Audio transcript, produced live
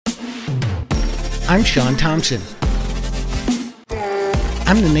I'm Sean Thompson.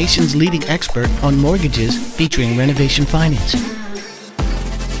 I'm the nation's leading expert on mortgages featuring renovation finance.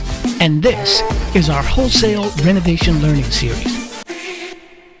 And this is our Wholesale Renovation Learning Series.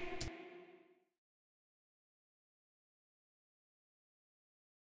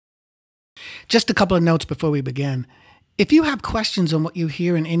 Just a couple of notes before we begin. If you have questions on what you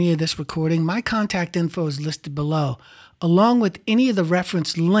hear in any of this recording, my contact info is listed below, along with any of the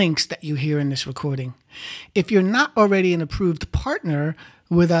reference links that you hear in this recording. If you're not already an approved partner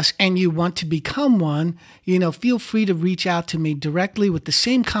with us and you want to become one, feel free to reach out to me directly with the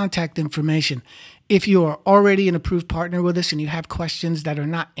same contact information. If you are already an approved partner with us and you have questions that are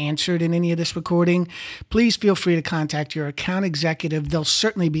not answered in any of this recording, please feel free to contact your account executive. They'll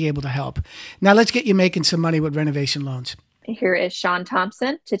certainly be able to help. Now let's get you making some money with renovation loans. Here is Sean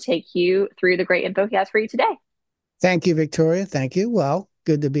Thompson to take you through the great info he has for you today. Thank you, Victoria. Thank you. Well,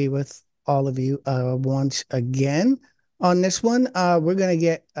 good to be with all of you once again. On this one, we're going to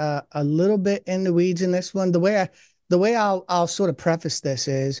get a little bit in the weeds in this one. The way I'll sort of preface this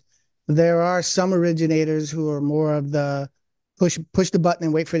is there are some originators who are more of the push the button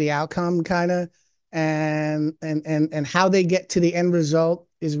and wait for the outcome kind of, and how they get to the end result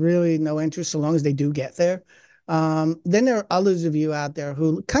is really no interest so long as they do get there. Then there are others of you out there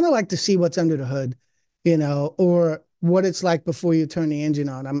who kind of like to see what's under the hood, or what it's like before you turn the engine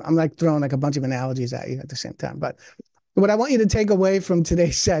on. I'm like throwing like a bunch of analogies at you at the same time, but what I want you to take away from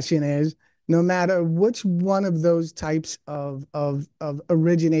today's session is no matter which one of those types of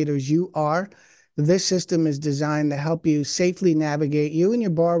originators you are, this system is designed to help you safely navigate you and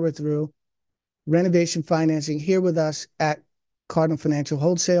your borrower through renovation financing here with us at Cardinal Financial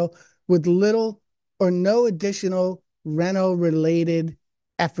Wholesale with little or no additional reno-related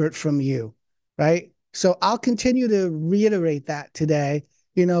effort from you, right? So I'll continue to reiterate that today,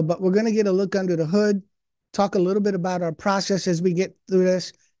 but we're going to get a look under the hood, talk a little bit about our process as we get through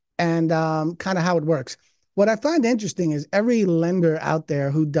this, and kind of how it works. What I find interesting is every lender out there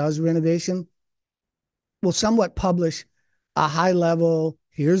who does renovation will somewhat publish a high level,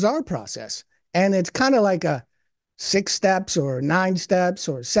 here's our process. And it's kind of like a 6 steps or 9 steps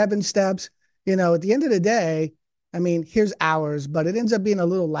or 7 steps. At the end of the day, here's ours, but it ends up being a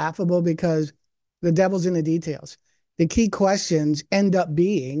little laughable because the devil's in the details. The key questions end up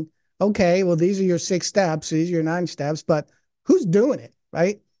being, okay, well, these are your 6 steps, these are your 9 steps, but who's doing it,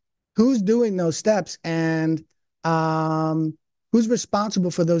 right? Who's doing those steps, and who's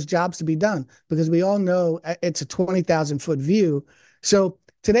responsible for those jobs to be done? Because we all know it's a 20,000-foot view. So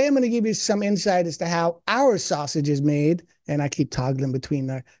today I'm going to give you some insight as to how our sausage is made, and I keep toggling between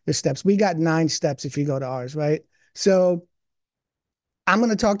the steps. We got 9 steps if you go to ours, right? So I'm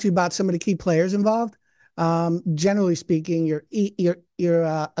going to talk to you about some of the key players involved. Generally speaking,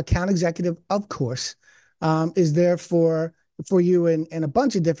 your account executive, of course, is there for you in a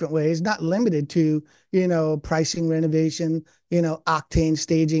bunch of different ways, not limited to, pricing, renovation, octane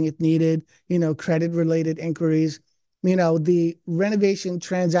staging if needed, credit related inquiries. The renovation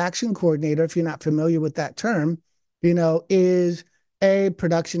transaction coordinator, if you're not familiar with that term, is a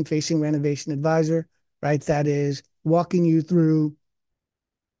production facing renovation advisor, right? That is walking you through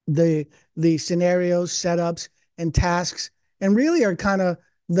the scenarios, setups, and tasks, and really are kind of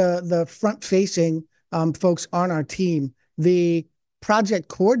the front facing folks on our team. The project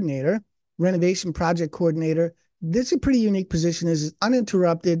coordinator, renovation project coordinator, this is a pretty unique position as an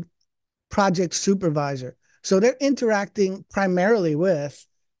uninterrupted project supervisor. So they're interacting primarily with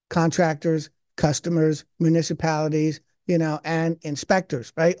contractors, customers, municipalities, and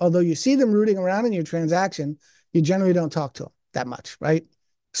inspectors, right? Although you see them rooting around in your transaction, you generally don't talk to them that much, right?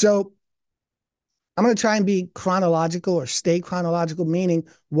 So I'm going to try and be chronological or stay chronological, meaning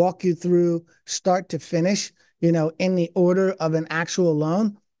walk you through start to finish, in the order of an actual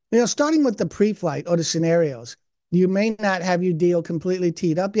loan, starting with the pre-flight or the scenarios. You may not have your deal completely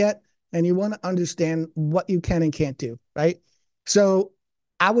teed up yet, and you want to understand what you can and can't do, right? So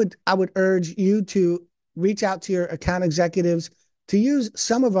I would urge you to reach out to your account executives to use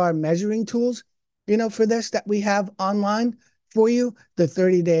some of our measuring tools, for this that we have online for you. The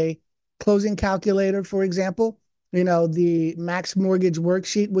 30-day closing calculator, for example, the max mortgage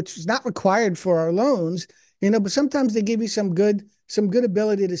worksheet, which is not required for our loans, but sometimes they give you some good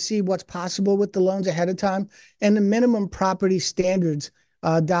ability to see what's possible with the loans ahead of time, and the minimum property standards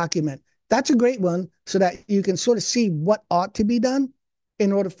document. That's a great one so that you can sort of see what ought to be done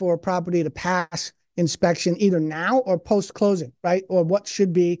in order for a property to pass inspection either now or post-closing, right? Or what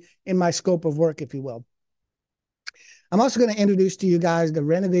should be in my scope of work, if you will. I'm also going to introduce to you guys the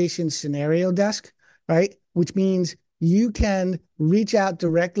renovation scenario desk, right? Which means you can reach out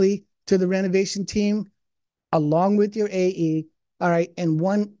directly to the renovation team along with your AE, all right, and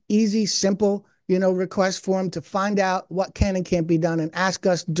one easy, simple, request form to find out what can and can't be done and ask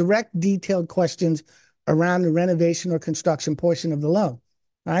us direct, detailed questions around the renovation or construction portion of the loan.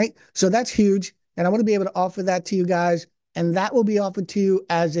 All right. So that's huge. And I want to be able to offer that to you guys. And that will be offered to you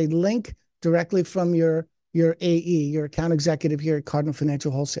as a link directly from your AE, your account executive here at Cardinal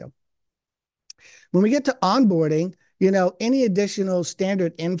Financial Wholesale. When we get to onboarding, any additional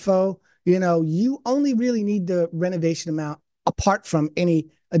standard info, you only really need the renovation amount apart from any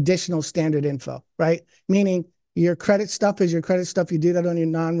additional standard info, right? Meaning your credit stuff is your credit stuff. You do that on your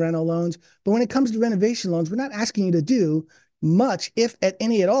non-rental loans. But when it comes to renovation loans, we're not asking you to do much, if at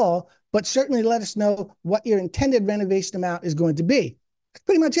any at all, but certainly let us know what your intended renovation amount is going to be. That's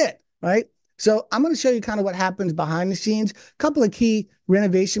pretty much it, right? So I'm going to show you kind of what happens behind the scenes. A couple of key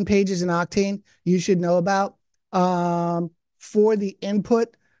renovation pages in Octane you should know about. For the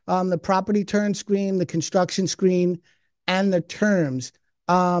input, the property turn screen, the construction screen, and the terms.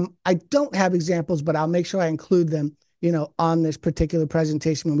 I don't have examples, but I'll make sure I include them, on this particular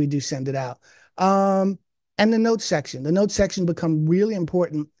presentation when we do send it out. And the notes section. The notes section become really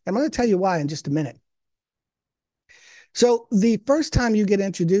important. I'm going to tell you why in just a minute. So the first time you get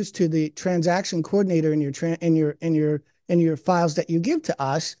introduced to the transaction coordinator in your files that you give to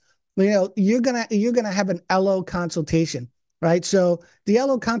us, you're gonna have an LO consultation, right? So the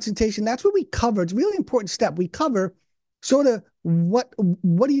LO consultation, that's what we cover. It's a really important step. We cover sort of what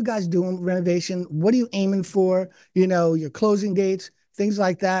are you guys doing renovation? What are you aiming for? Your closing dates, things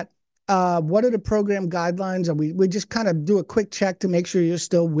like that. What are the program guidelines? And we just kind of do a quick check to make sure you're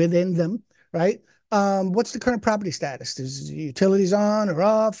still within them, right? What's the current property status? Is utilities on or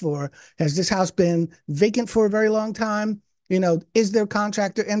off, or has this house been vacant for a very long time? Is there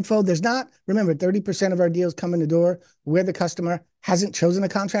contractor info? There's not. Remember, 30% of our deals come in the door where the customer hasn't chosen a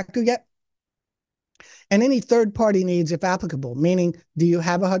contractor yet. And any third-party needs, if applicable, meaning, do you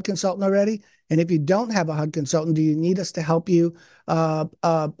have a HUD consultant already? And if you don't have a HUD consultant, do you need us to help you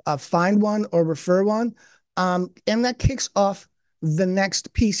find one or refer one? And that kicks off the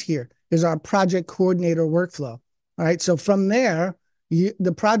next piece here is our project coordinator workflow. All right. So from there,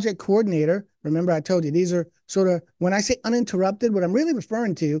 the project coordinator, remember I told you, these are sort of, when I say uninterrupted, what I'm really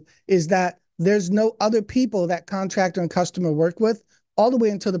referring to is that there's no other people that contractor and customer work with all the way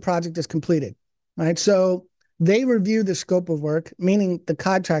until the project is completed. All right. So they review the scope of work, meaning the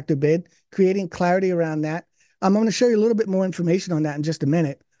contractor bid, creating clarity around that. I'm going to show you a little bit more information on that in just a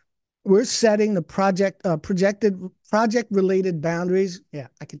minute. We're setting the projected project-related boundaries. Yeah,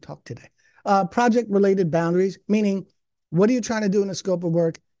 I can talk today. Project-related boundaries, meaning what are you trying to do in the scope of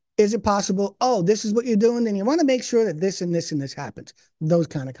work? Is it possible? Oh, this is what you're doing. Then you want to make sure that this and this and this happens. Those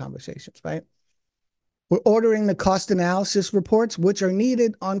kind of conversations, right? We're ordering the cost analysis reports, which are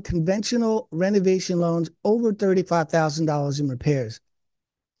needed on conventional renovation loans over $35,000 in repairs.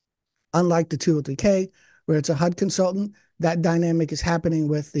 Unlike the 203K, where it's a HUD consultant, that dynamic is happening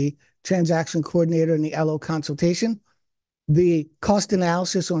with the transaction coordinator and the LO consultation. The cost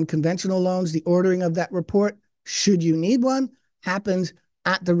analysis on conventional loans, the ordering of that report, should you need one, happens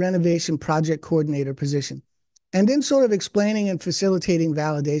at the renovation project coordinator position. And then sort of explaining and facilitating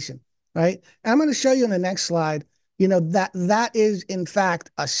validation, right? And I'm going to show you in the next slide, that is in fact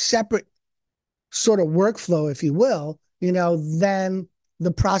a separate sort of workflow, if you will, than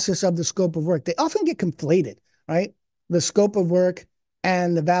the process of the scope of work. They often get conflated, right? The scope of work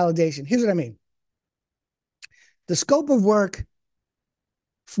and the validation. Here's what I mean. The scope of work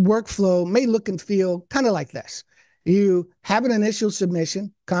workflow may look and feel kind of like this. You have an initial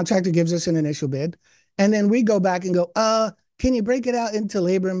submission, contractor gives us an initial bid, and then we go back and go, can you break it out into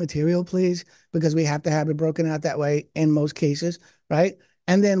labor and material, please? Because we have to have it broken out that way in most cases, right?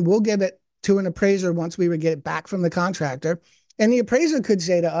 And then we'll give it to an appraiser once we would get it back from the contractor. And the appraiser could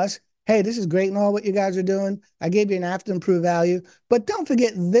say to us, hey, this is great and all what you guys are doing. I gave you an after improved value, but don't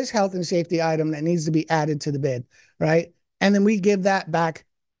forget this health and safety item that needs to be added to the bid, right? And then we give that back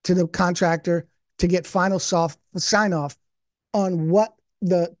to the contractor to get final sign off on what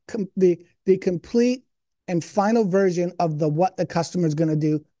the complete and final version of what the customer is going to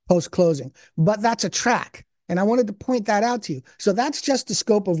do post closing. But that's a track. And I wanted to point that out to you. So that's just the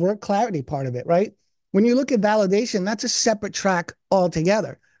scope of work clarity part of it, right? When you look at validation, that's a separate track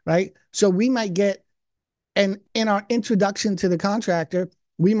altogether, right? So we might get, and in our introduction to the contractor,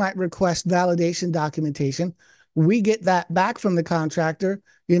 we might request validation documentation. We get that back from the contractor,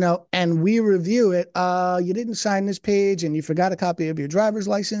 and we review it. You didn't sign this page and you forgot a copy of your driver's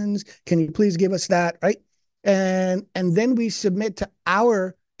license. Can you please give us that, right? And then we submit to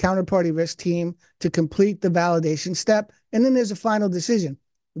our counterparty risk team to complete the validation step. And then there's a final decision.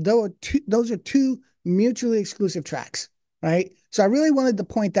 Those are two mutually exclusive tracks, right? So I really wanted to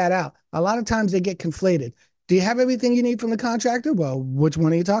point that out. A lot of times they get conflated. Do you have everything you need from the contractor? Well, which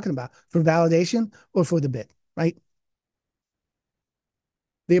one are you talking about? For validation or for the bid, right?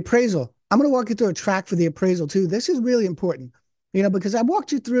 The appraisal. I'm going to walk you through a track for the appraisal too. This is really important, because I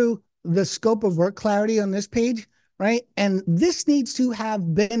walked you through the scope of work clarity on this page, right? And this needs to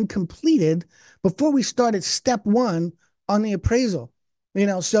have been completed before we started step one on the appraisal.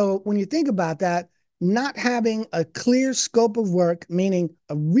 So when you think about that, not having a clear scope of work, meaning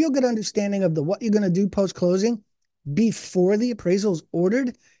a real good understanding of what you're going to do post closing before the appraisal is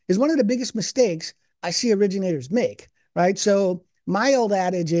ordered, is one of the biggest mistakes I see originators make, right? So my old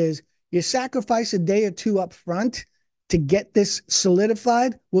adage is you sacrifice a day or two up front to get this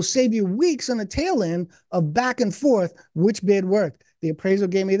solidified will save you weeks on the tail end of back and forth. Which bid worked? The appraisal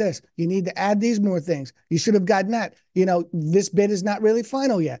gave me this. You need to add these more things. You should have gotten that. This bid is not really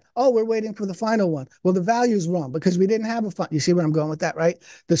final yet. Oh, we're waiting for the final one. Well, the value is wrong because we didn't have a final. You see where I'm going with that, right?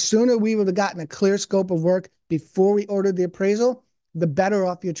 The sooner we would have gotten a clear scope of work before we ordered the appraisal, the better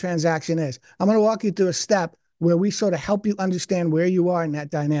off your transaction is. I'm going to walk you through a step where we sort of help you understand where you are in that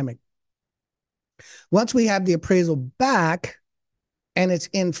dynamic. Once we have the appraisal back and it's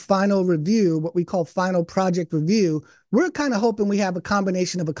in final review, what we call final project review, we're kind of hoping we have a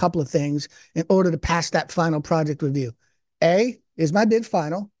combination of a couple of things in order to pass that final project review. A, is my bid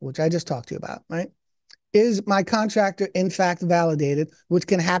final, which I just talked to you about, right? Is my contractor in fact validated, which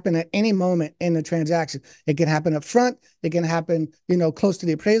can happen at any moment in the transaction. It can happen up front. It can happen, close to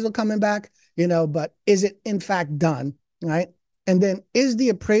the appraisal coming back, but is it in fact done, right? And then is the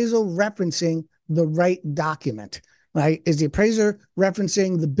appraisal referencing the right document, right? Is the appraiser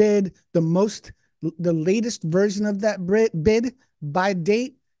referencing the bid, the latest version of that bid by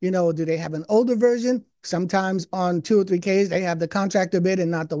date? Do they have an older version? Sometimes on 203Ks, they have the contractor bid and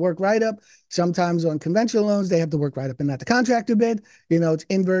not the work write-up. Sometimes on conventional loans, they have the work write-up and not the contractor bid. It's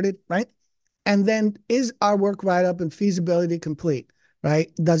inverted, right? And then is our work write-up and feasibility complete, right?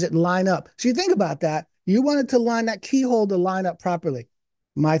 Does it line up? So you think about that. You wanted to line that keyhole to line up properly.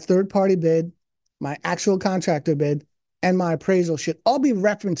 My third-party bid, my actual contractor bid, and my appraisal should all be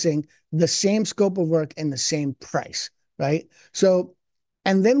referencing the same scope of work and the same price, right? So,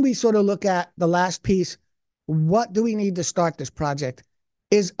 and then we sort of look at the last piece. What do we need to start this project?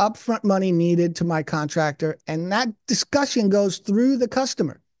 Is upfront money needed to my contractor? And that discussion goes through the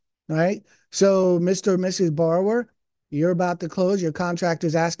customer, right? So, Mr. or Mrs. Borrower, you're about to close. Your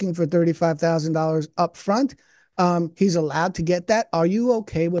contractor's asking for $35,000 upfront. He's allowed to get that. Are you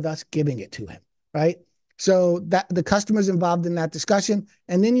okay with us giving it to him, right? So that the customer's involved in that discussion,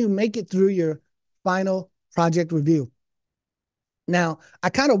 and then you make it through your final project review. Now, I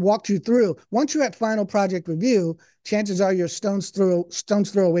kind of walked you through. Once you're at final project review, chances are you're stone's throw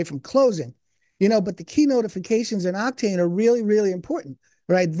away from closing. But the key notifications in Octane are really, really important,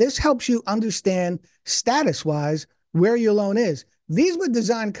 right? This helps you understand status-wise where your loan is. These were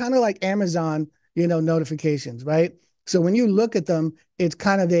designed kind of like Amazon, notifications, right? So when you look at them, it's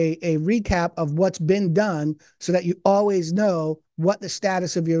kind of a recap of what's been done so that you always know what the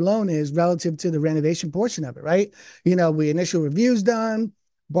status of your loan is relative to the renovation portion of it, right? We initial reviews done,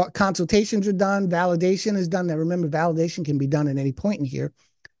 consultations are done, validation is done. Now, remember, validation can be done at any point in here.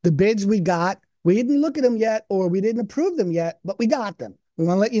 The bids we got, we didn't look at them yet, or we didn't approve them yet, but we got them. We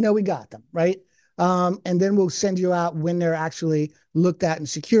want to let you know we got them, right? And then we'll send you out when they're actually looked at and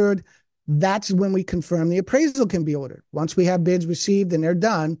secured. That's when we confirm the appraisal can be ordered. Once we have bids received and they're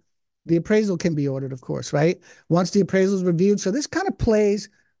done, the appraisal can be ordered, of course, right? Once the appraisal is reviewed. So this kind of plays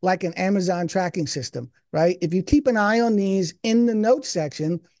like an Amazon tracking system, right? If you keep an eye on these in the notes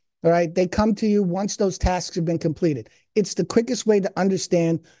section, all right, they come to you once those tasks have been completed. It's the quickest way to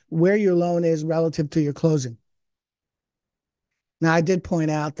understand where your loan is relative to your closing. Now, I did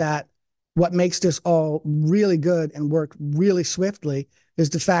point out that what makes this all really good and work really swiftly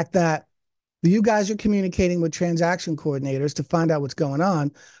is the fact that you guys are communicating with transaction coordinators to find out what's going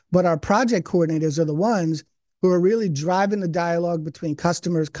on, but our project coordinators are the ones who are really driving the dialogue between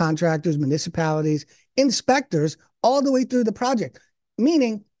customers, contractors, municipalities, inspectors, all the way through the project.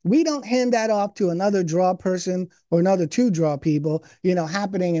 Meaning, we don't hand that off to another draw person or another two draw people,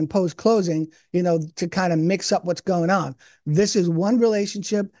 happening in post closing, to kind of mix up what's going on. This is one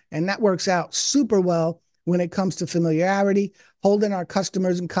relationship, and that works out super well when it comes to familiarity, holding our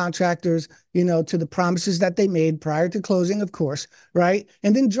customers and contractors, to the promises that they made prior to closing, of course, right?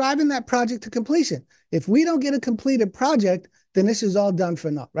 And then driving that project to completion. If we don't get a completed project, then this is all done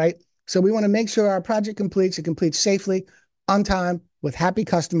for naught, right? So we want to make sure our project completes, it completes safely, on time, with happy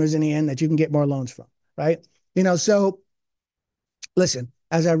customers in the end that you can get more loans from, right? So listen,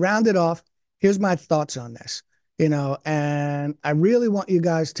 as I round it off, here's my thoughts on this, and I really want you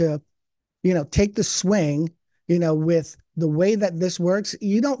guys to take the swing, with the way that this works.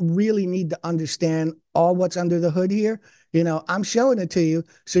 You don't really need to understand all what's under the hood here. I'm showing it to you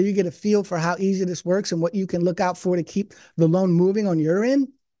so you get a feel for how easy this works and what you can look out for to keep the loan moving on your end.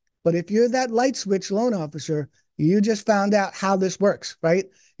 But if you're that light switch loan officer, you just found out how this works, right?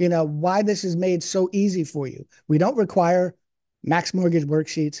 Why this is made so easy for you. We don't require max mortgage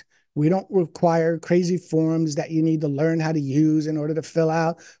worksheets. We don't require crazy forms that you need to learn how to use in order to fill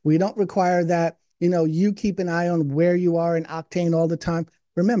out. We don't require that, you keep an eye on where you are in Octane all the time.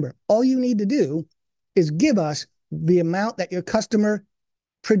 Remember, all you need to do is give us the amount that your customer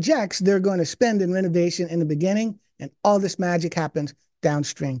projects they're going to spend in renovation in the beginning, and all this magic happens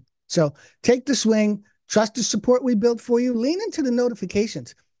downstream. So take the swing, trust the support we built for you, lean into the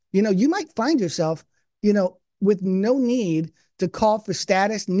notifications. You might find yourself, with no need to call for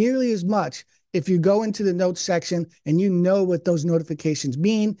status nearly as much if you go into the notes section and you know what those notifications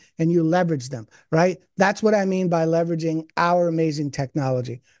mean and you leverage them, right? That's what I mean by leveraging our amazing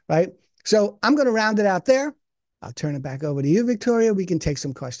technology, right? So I'm going to round it out there. I'll turn it back over to you, Victoria. We can take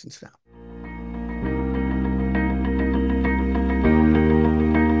some questions now.